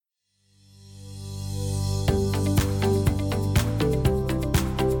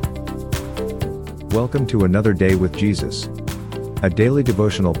Welcome to another day with Jesus, a daily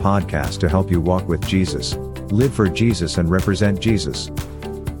devotional podcast to help you walk with Jesus, live for Jesus, and represent Jesus.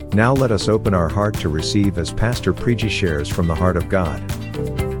 Now let us open our heart to receive as Pastor Preji shares from the heart of God.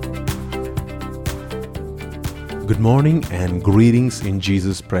 Good morning and greetings in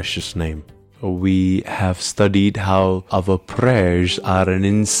Jesus' precious name. We have studied how our prayers are an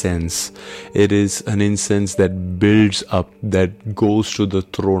incense. It is an incense that builds up, that goes to the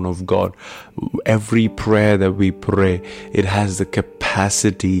throne of God. Every prayer that we pray, it has the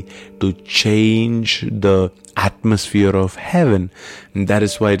capacity to change the atmosphere of heaven. And that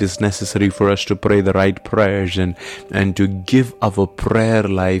is why it is necessary for us to pray the right prayers and to give our prayer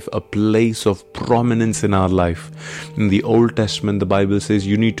life a place of prominence in our life. In the Old Testament, the Bible says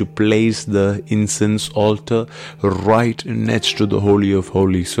you need to place the incense altar right next to the Holy of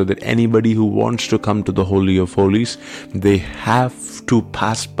Holies, so that anybody who wants to come to the Holy of Holies, they have to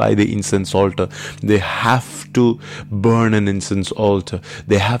pass by the incense altar. They have to burn an incense altar.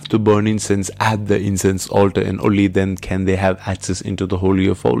 They have to burn incense at the incense altar, and only then can they have access into the Holy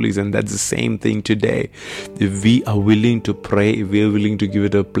of Holies. And that's the same thing today. If we are willing to pray, if we are willing to give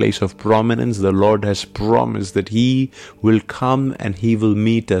it a place of prominence, the Lord has promised that He will come and He will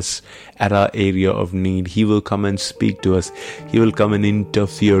meet us at our area of need. He will come and speak to us. He will come and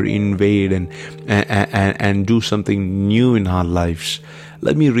interfere, invade, and do something new in our lives.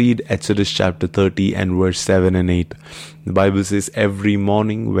 Let me read Exodus chapter 30 and verse 7 and 8. The Bible says, every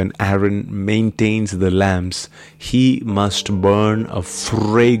morning when Aaron maintains the lamps, he must burn a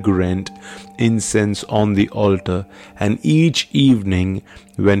fragrant incense on the altar, and each evening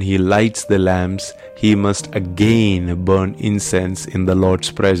when he lights the lamps, he must again burn incense in the Lord's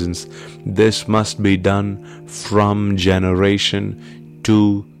presence. This must be done from generation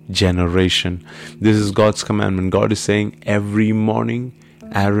to generation. This is God's commandment. God is saying every morning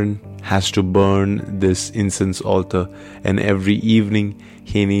Aaron has to burn this incense altar, and every evening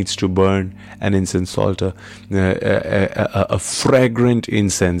he needs to burn an incense altar, a fragrant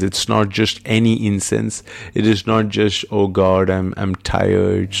incense. It's not just any incense. It is not just, oh God, I'm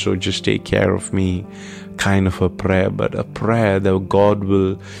tired, so just take care of me, kind of a prayer, but a prayer that God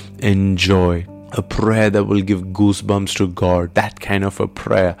will enjoy. A prayer that will give goosebumps to God. That kind of a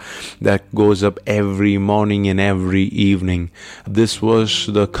prayer that goes up every morning and every evening. This was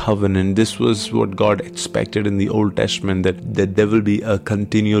the covenant. This was what God expected in the Old Testament, that there will be a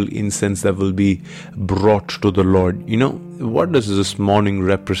continual incense that will be brought to the Lord. You know, what does this morning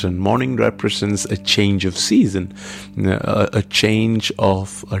represent? Morning represents a change of season, a change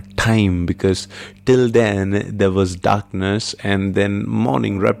of a time, because till then there was darkness, and then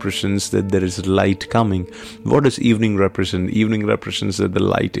morning represents that there is light coming. What does evening represent? Evening represents that the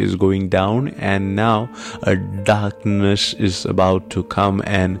light is going down, and now a darkness is about to come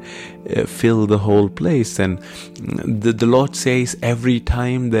and fill the whole place. And the Lord says every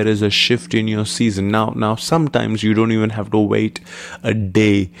time there is a shift in your season. Now sometimes you don't even have to wait a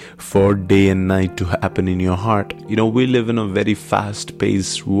day for day and night to happen in your heart. You know, we live in a very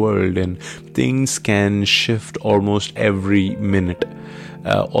fast-paced world, and things can shift almost every minute.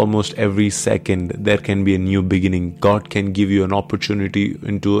 Almost every second there can be a new beginning. God can give you an opportunity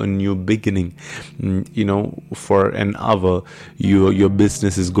into a new beginning. You know, for an hour your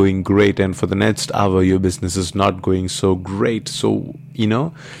business is going great, and for the next hour your business is not going so great. So, you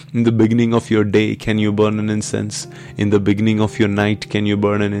know, in the beginning of your day, can you burn an incense? In the beginning of your night, can you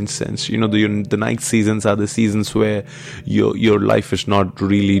burn an incense? You know, the night seasons are the seasons where your life is not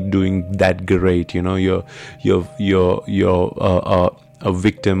really doing that great. You know, you're a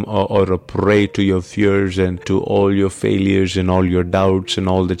victim or a prey to your fears and to all your failures and all your doubts and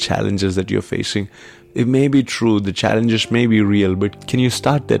all the challenges that you're facing. It may be true, the challenges may be real, but can you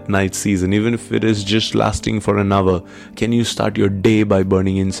start that night season, even if it is just lasting for an hour? Can you start your day by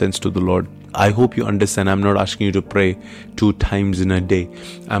burning incense to the Lord? I hope you understand. I'm not asking you to pray 2 times in a day.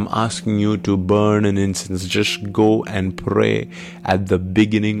 I'm asking you to burn an incense. Just go and pray at the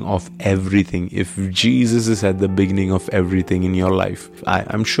beginning of everything. If Jesus is at the beginning of everything in your life,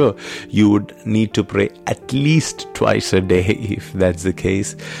 I'm sure you would need to pray at least twice a day if that's the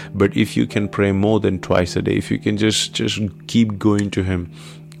case. But if you can pray more than twice a day, if you can just keep going to Him,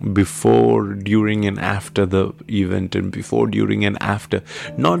 before, during, and after the event, and before, during, and after,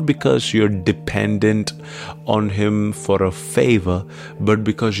 not because you're dependent on Him for a favor, but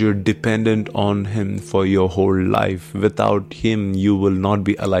because you're dependent on Him for your whole life. Without Him, you will not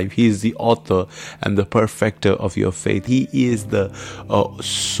be alive. He is the author and the perfecter of your faith. He is the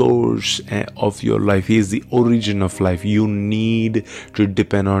source of your life. He is the origin of life. You need to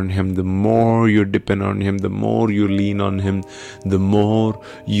depend on Him. The more you depend on Him, the more you lean on Him, the more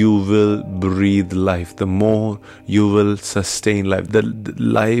you will breathe life, the more you will sustain life. The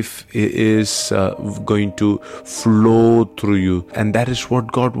life is going to flow through you, and that is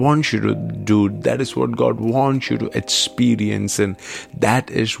what God wants you to do. That is what God wants you to experience, and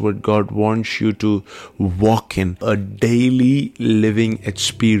that is what God wants you to walk in. A daily living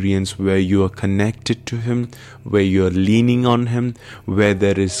experience where you are connected to Him, where you are leaning on Him, where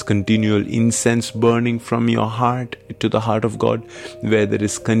there is continual incense burning from your heart to the heart of God, where there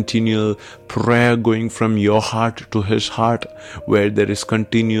is continual prayer going from your heart to His heart, where there is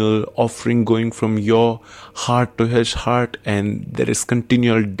continual offering going from your heart to His heart, and there is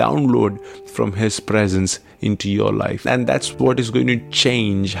continual download from His presence into your life. And that's what is going to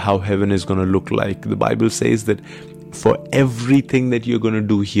change how heaven is going to look like. The Bible says that for everything that you're going to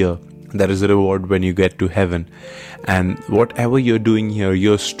do here, there is a reward when you get to heaven. And whatever you're doing here,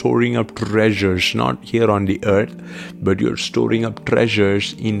 you're storing up treasures, not here on the earth, but you're storing up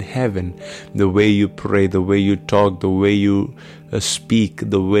treasures in heaven. The way you pray, the way you talk, the way you speak,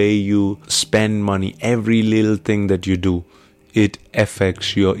 the way you spend money, every little thing that you do, it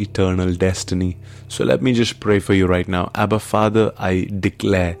affects your eternal destiny. So let me just pray for you right now. Abba Father, I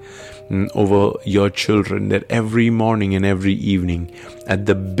declare over your children that every morning and every evening, at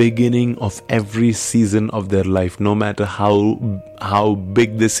the beginning of every season of their life, no matter how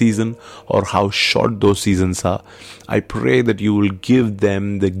big the season or how short those seasons are, I pray that you will give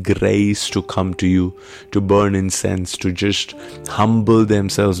them the grace to come to you, to burn incense, to just humble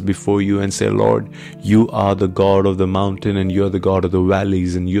themselves before you and say, Lord, you are the God of the mountain, and you're the God of the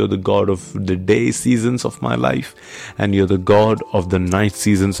valleys, and you're the God of the day seasons of my life, and you're the God of the night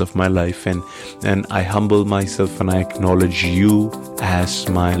seasons of my life. And I humble myself and I acknowledge you as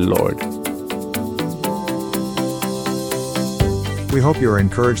my Lord. We hope you are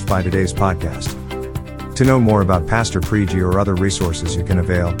encouraged by today's podcast. To know more about Pastor Preji or other resources you can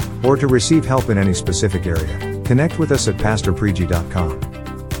avail, or to receive help in any specific area, connect with us at pastorpreji.com.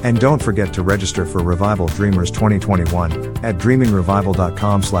 And don't forget to register for Revival Dreamers 2021 at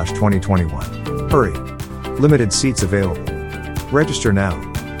dreamingrevival.com/2021. Hurry! Limited seats available. Register now.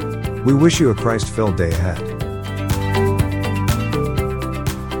 We wish you a Christ-filled day ahead.